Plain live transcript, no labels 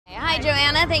Hi,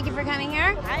 Joanna. Thank you for coming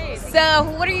here. Hi. So,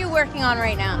 what are you working on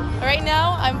right now? Right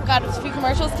now, I've got a few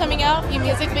commercials coming out, a few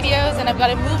music videos, and I've got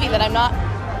a movie that I'm not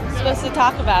supposed to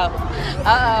talk about.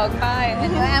 Uh-oh, fine.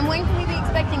 And when can we be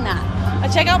expecting that?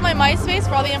 Check out my MySpace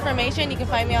for all the information. You can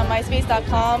find me on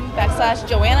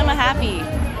myspace.com/JOANNA MAHAFFY.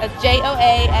 That's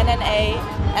JOANNA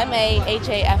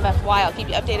MAHAFFY. I'll keep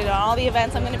you updated on all the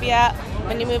events I'm going to be at.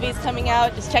 My new movie's coming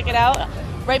out. Just check it out.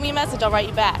 Write me a message. I'll write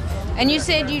you back. And you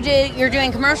said you're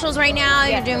doing commercials right now.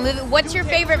 Yeah. You're doing movie. What's your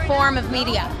favorite form of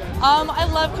media? I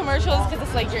love commercials because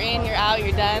it's like you're in, you're out,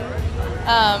 you're done.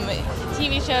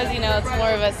 TV shows, you know, it's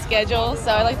more of a schedule,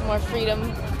 so I like the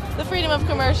freedom of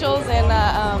commercials, and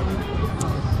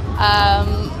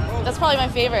that's probably my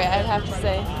favorite, I'd have to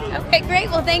say. Okay, great.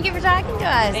 Well, thank you for talking to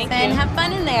us. Thank and you. have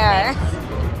fun in there.